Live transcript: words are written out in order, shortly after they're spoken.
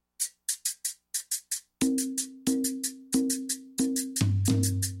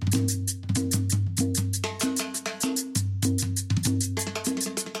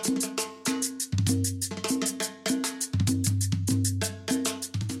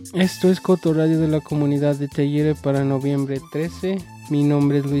Esto es Cotorradio de la comunidad de Telluride para noviembre 13. Mi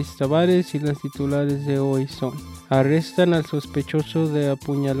nombre es Luis Tavares y las titulares de hoy son: Arrestan al sospechoso de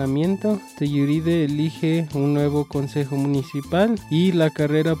apuñalamiento, Telluride elige un nuevo concejo municipal y la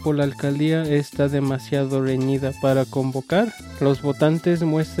carrera por la alcaldía está demasiado reñida para convocar. Los votantes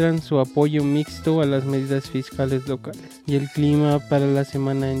muestran su apoyo mixto a las medidas fiscales locales. Y el clima para la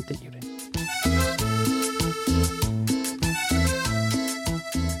semana en Telluride.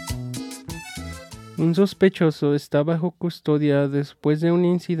 Un sospechoso está bajo custodia después de un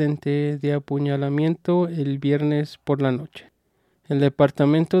incidente de apuñalamiento el viernes por la noche. El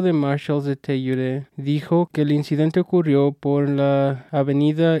departamento de Marshals de Telluride dijo que el incidente ocurrió por la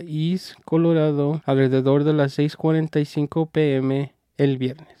avenida East Colorado alrededor de las 6:45 p.m. el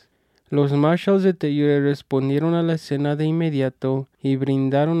viernes. Los Marshals de Telluride respondieron a la escena de inmediato y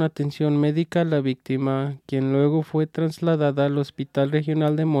brindaron atención médica a la víctima, quien luego fue trasladada al Hospital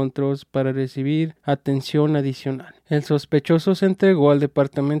Regional de Montrose para recibir atención adicional. El sospechoso se entregó al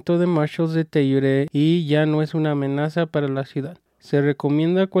departamento de Marshals de Telluride y ya no es una amenaza para la ciudad. Se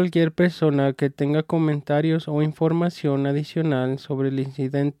recomienda a cualquier persona que tenga comentarios o información adicional sobre el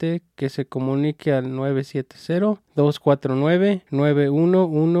incidente que se comunique al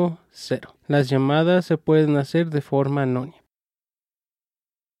 970-249-9110. Las llamadas se pueden hacer de forma anónima.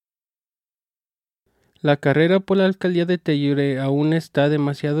 La carrera por la alcaldía de Telluride aún está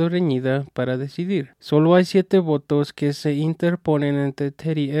demasiado reñida para decidir. Solo hay 7 votos que se interponen entre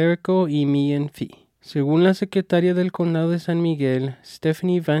Teddy Erico y Mien Fee. Según la secretaria del condado de San Miguel,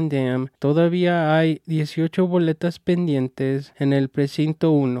 Stephanie Van Dam, todavía hay 18 boletas pendientes en el precinto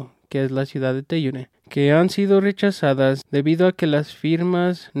 1, que es la ciudad de Telluride, que han sido rechazadas debido a que las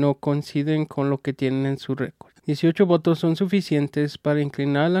firmas no coinciden con lo que tienen en su récord. 18 votos son suficientes para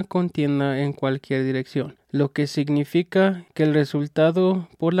inclinar la contienda en cualquier dirección, lo que significa que el resultado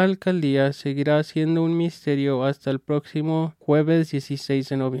por la alcaldía seguirá siendo un misterio hasta el próximo jueves 16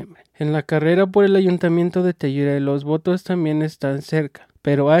 de noviembre. En la carrera por el ayuntamiento de Telluride los votos también están cerca,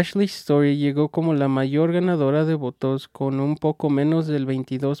 pero Ashley Story llegó como la mayor ganadora de votos con un poco menos del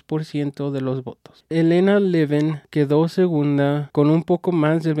 22% de los votos. Elena Levin quedó segunda con un poco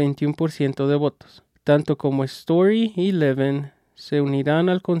más del 21% de votos. Tanto como Story y Levin se unirán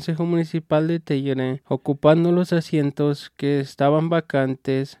al Consejo Municipal de Telluride, ocupando los asientos que estaban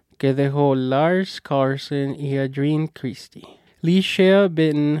vacantes que dejó Lars Carson y Adrienne Christie. Lichea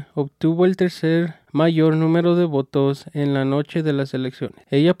Benton obtuvo el tercer mayor número de votos en la noche de las elecciones.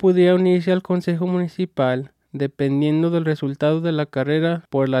 Ella podría unirse al Consejo Municipal dependiendo del resultado de la carrera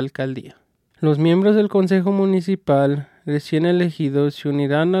por la alcaldía. Los miembros del Consejo Municipal recién elegidos se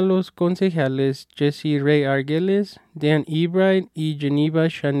unirán a los concejales Jesse Ray Argeles, Dan Ebright y Geneva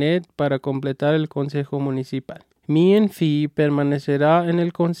Chanet para completar el Consejo Municipal. Mien Fee permanecerá en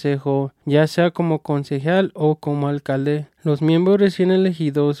el consejo, ya sea como concejal o como alcalde. Los miembros recién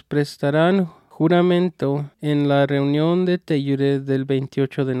elegidos prestarán juramento en la reunión de Telluride del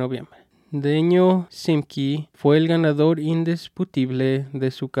 28 de noviembre. Deño Simke fue el ganador indiscutible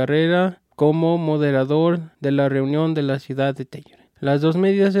de su carrera como moderador de la reunión de la ciudad de Telluride. Las 2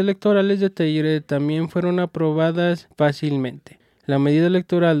 medidas electorales de Telluride también fueron aprobadas fácilmente. La medida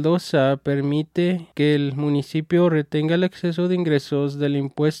electoral 2A permite que el municipio retenga el exceso de ingresos del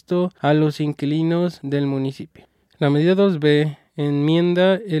impuesto a los inquilinos del municipio. La medida 2B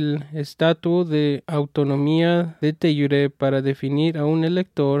enmienda el Estatuto de Autonomía de Telluride para definir a un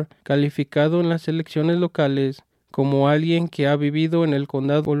elector calificado en las elecciones locales como alguien que ha vivido en el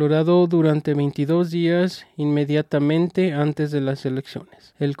condado Colorado durante 22 días inmediatamente antes de las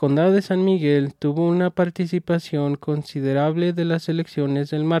elecciones. El condado de San Miguel tuvo una participación considerable de las elecciones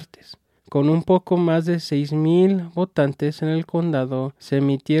del martes. Con un poco más de 6,000 votantes en el condado, se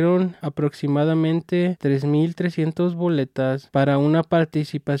emitieron aproximadamente 3,300 boletas para una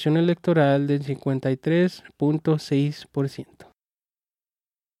participación electoral del 53.6%.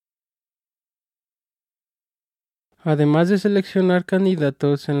 Además de seleccionar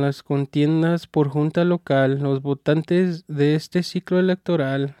candidatos en las contiendas por junta local, los votantes de este ciclo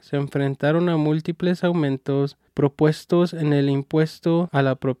electoral se enfrentaron a múltiples aumentos propuestos en el impuesto a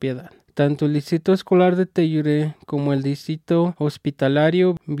la propiedad. Tanto el distrito escolar de Telluride como el distrito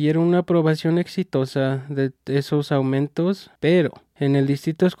hospitalario vieron una aprobación exitosa de esos aumentos, pero en el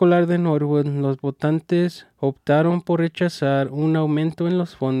distrito escolar de Norwood los votantes optaron por rechazar un aumento en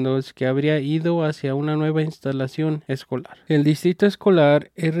los fondos que habría ido hacia una nueva instalación escolar. El distrito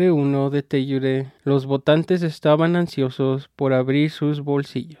escolar R1 de Telluride, los votantes estaban ansiosos por abrir sus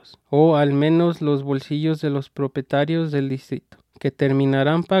bolsillos, o al menos los bolsillos de los propietarios del distrito, que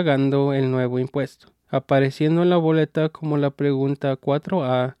terminarán pagando el nuevo impuesto. Apareciendo en la boleta como la pregunta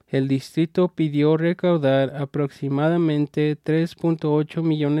 4A, el distrito pidió recaudar aproximadamente $3.8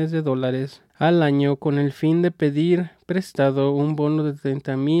 millones al año con el fin de pedir prestado un bono de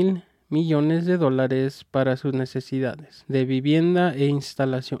 $30,000 millones para sus necesidades de vivienda e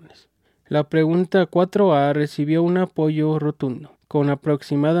instalaciones. La pregunta 4A recibió un apoyo rotundo, con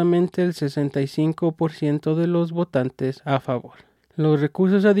aproximadamente el 65% de los votantes a favor. Los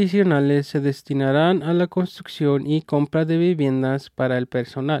recursos adicionales se destinarán a la construcción y compra de viviendas para el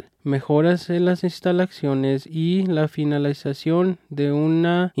personal, mejoras en las instalaciones y la finalización de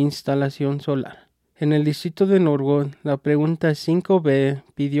una instalación solar. En el distrito de Norwood, la pregunta 5B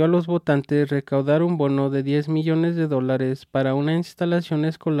pidió a los votantes recaudar un bono de $10 millones para una instalación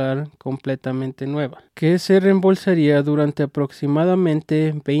escolar completamente nueva, que se reembolsaría durante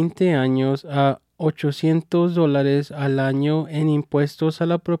aproximadamente 20 años a $800 al año en impuestos a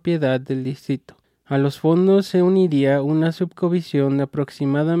la propiedad del distrito. A los fondos se uniría una subcomisión de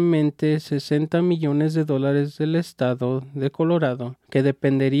aproximadamente $60 millones del estado de Colorado, que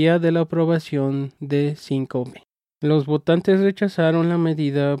dependería de la aprobación de 5B. Los votantes rechazaron la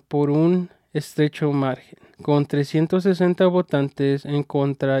medida por un estrecho margen, con 360 votantes en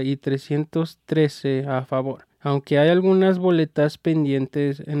contra y 313 a favor. Aunque hay algunas boletas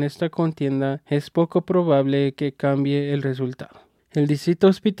pendientes en esta contienda, es poco probable que cambie el resultado. El distrito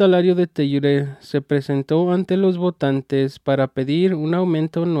hospitalario de Telluride se presentó ante los votantes para pedir un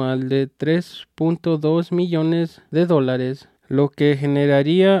aumento anual de $3.2 millones, lo que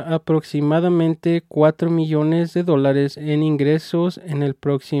generaría aproximadamente $4 millones en ingresos en el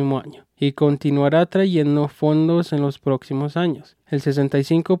próximo año, y continuará trayendo fondos en los próximos años. El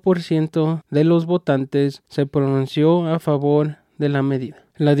 65% de los votantes se pronunció a favor de la medida.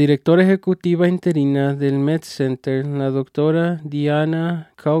 La directora ejecutiva interina del Med Center, la doctora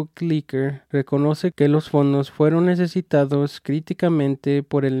Diana Kaukliker, reconoce que los fondos fueron necesitados críticamente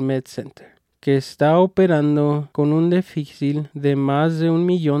por el Med Center, que está operando con un déficit de más de $1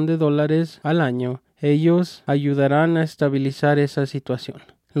 millón al año. Ellos ayudarán a estabilizar esa situación.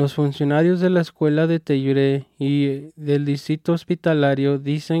 Los funcionarios de la escuela de Telluride y del distrito hospitalario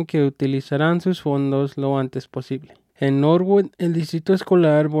dicen que utilizarán sus fondos lo antes posible. En Norwood, el distrito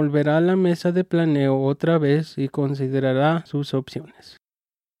escolar volverá a la mesa de planeo otra vez y considerará sus opciones.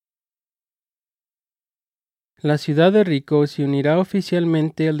 La ciudad de Rico se unirá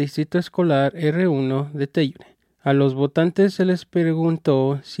oficialmente al distrito escolar R1 de Telluride. A los votantes se les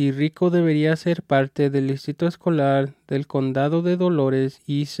preguntó si Rico debería ser parte del distrito escolar del condado de Dolores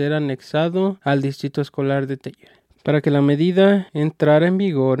y ser anexado al distrito escolar de Telluride. Para que la medida entrara en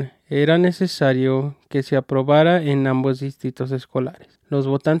vigor, era necesario que se aprobara en ambos distritos escolares. Los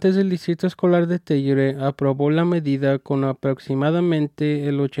votantes del distrito escolar de Telluride aprobó la medida con aproximadamente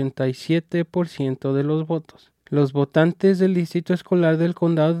el 87% de los votos. Los votantes del distrito escolar del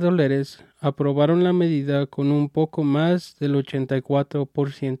condado de Dolores aprobaron la medida con un poco más del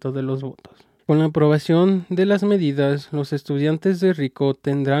 84% de los votos. Con la aprobación de las medidas, los estudiantes de Rico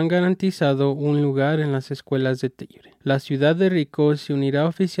tendrán garantizado un lugar en las escuelas de Telluride. La ciudad de Rico se unirá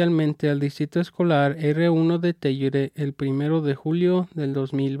oficialmente al distrito escolar R1 de Telluride el 1 de julio del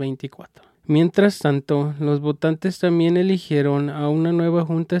 2024. Mientras tanto, los votantes también eligieron a una nueva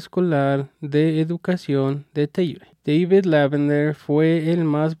junta escolar de educación de Telluride. David Lavender fue el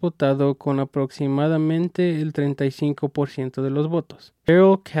más votado con aproximadamente el 35% de los votos.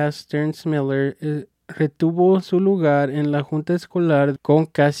 Carol Casterns Miller retuvo su lugar en la junta escolar con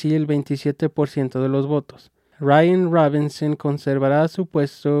casi el 27% de los votos. Ryan Robinson conservará su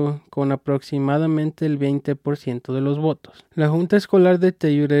puesto con aproximadamente el 20% de los votos. La Junta Escolar de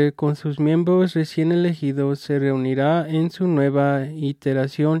Telluride, con sus miembros recién elegidos, se reunirá en su nueva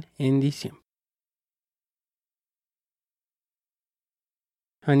iteración en diciembre.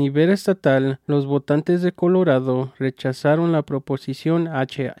 A nivel estatal, los votantes de Colorado rechazaron la proposición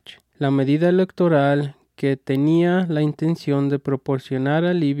HH, la medida electoral que tenía la intención de proporcionar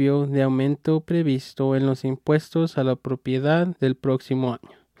alivio de aumento previsto en los impuestos a la propiedad del próximo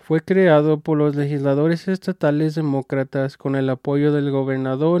año. Fue creado por los legisladores estatales demócratas con el apoyo del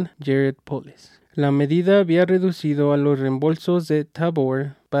gobernador Jared Polis. La medida había reducido a los reembolsos de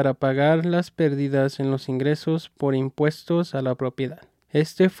Tabor para pagar las pérdidas en los ingresos por impuestos a la propiedad.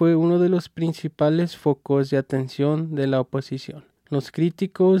 Este fue uno de los principales focos de atención de la oposición. Los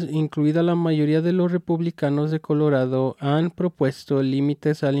críticos, incluida la mayoría de los republicanos de Colorado, han propuesto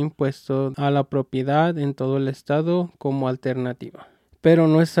límites al impuesto a la propiedad en todo el estado como alternativa. pero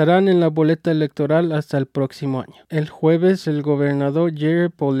no estarán en la boleta electoral hasta el próximo año. El jueves, el gobernador Jerry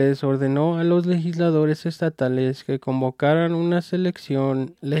Polis ordenó a los legisladores estatales que convocaran una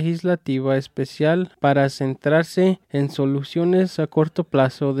sesión legislativa especial para centrarse en soluciones a corto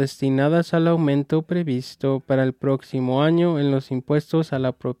plazo destinadas al aumento previsto para el próximo año en los impuestos a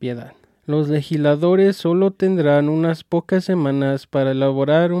la propiedad. Los legisladores solo tendrán unas pocas semanas para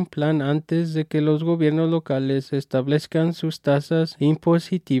elaborar un plan antes de que los gobiernos locales establezcan sus tasas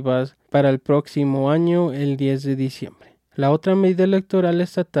impositivas para el próximo año el 10 de diciembre. La otra medida electoral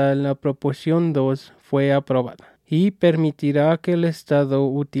estatal, la Proposición 2, fue aprobada y permitirá que el Estado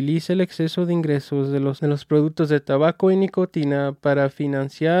utilice el exceso de ingresos de los productos de tabaco y nicotina para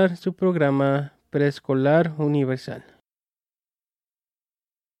financiar su programa preescolar universal.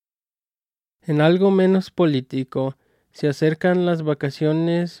 En algo menos político, se acercan las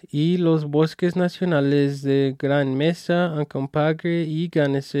vacaciones y los bosques nacionales de Gran Mesa, Uncompahgre y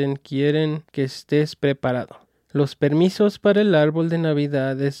Gunnison quieren que estés preparado. Los permisos para el árbol de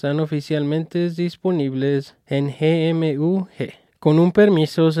Navidad están oficialmente disponibles en GMUG. Con un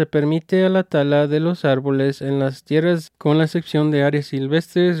permiso se permite a la tala de los árboles en las tierras con la excepción de áreas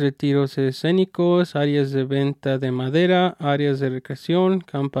silvestres, retiros escénicos, áreas de venta de madera, áreas de recreación,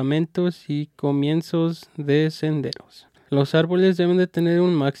 campamentos y comienzos de senderos. Los árboles deben de tener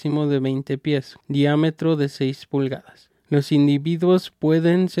un máximo de 20 pies, diámetro de 6 pulgadas. Los individuos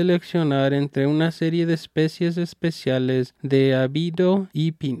pueden seleccionar entre una serie de especies especiales de abido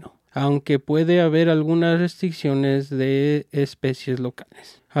y pino, aunque puede haber algunas restricciones de especies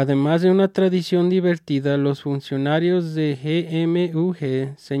locales. Además de una tradición divertida, los funcionarios de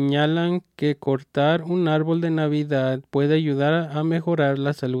GMUG señalan que cortar un árbol de Navidad puede ayudar a mejorar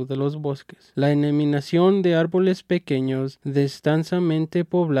la salud de los bosques. La eliminación de árboles pequeños densamente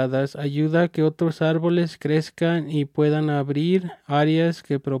pobladas ayuda a que otros árboles crezcan y puedan abrir áreas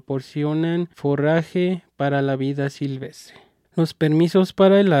que proporcionan forraje para la vida silvestre. Los permisos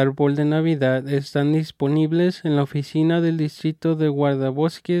para el árbol de Navidad están disponibles en la oficina del distrito de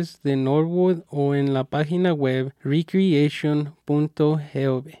guardabosques de Norwood o en la página web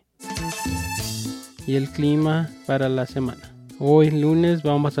recreation.gov. Y el clima para la semana. Hoy lunes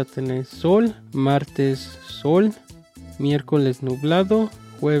vamos a tener sol, martes sol, miércoles nublado,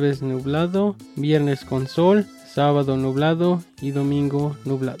 jueves nublado, viernes con sol, sábado nublado y domingo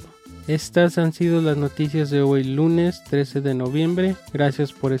nublado. Estas han sido las noticias de hoy lunes 13 de noviembre.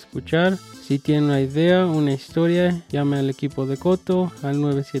 Gracias por escuchar. Si tienen una idea, una historia, llame al equipo de Coto al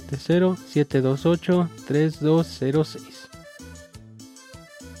 970-728-3206.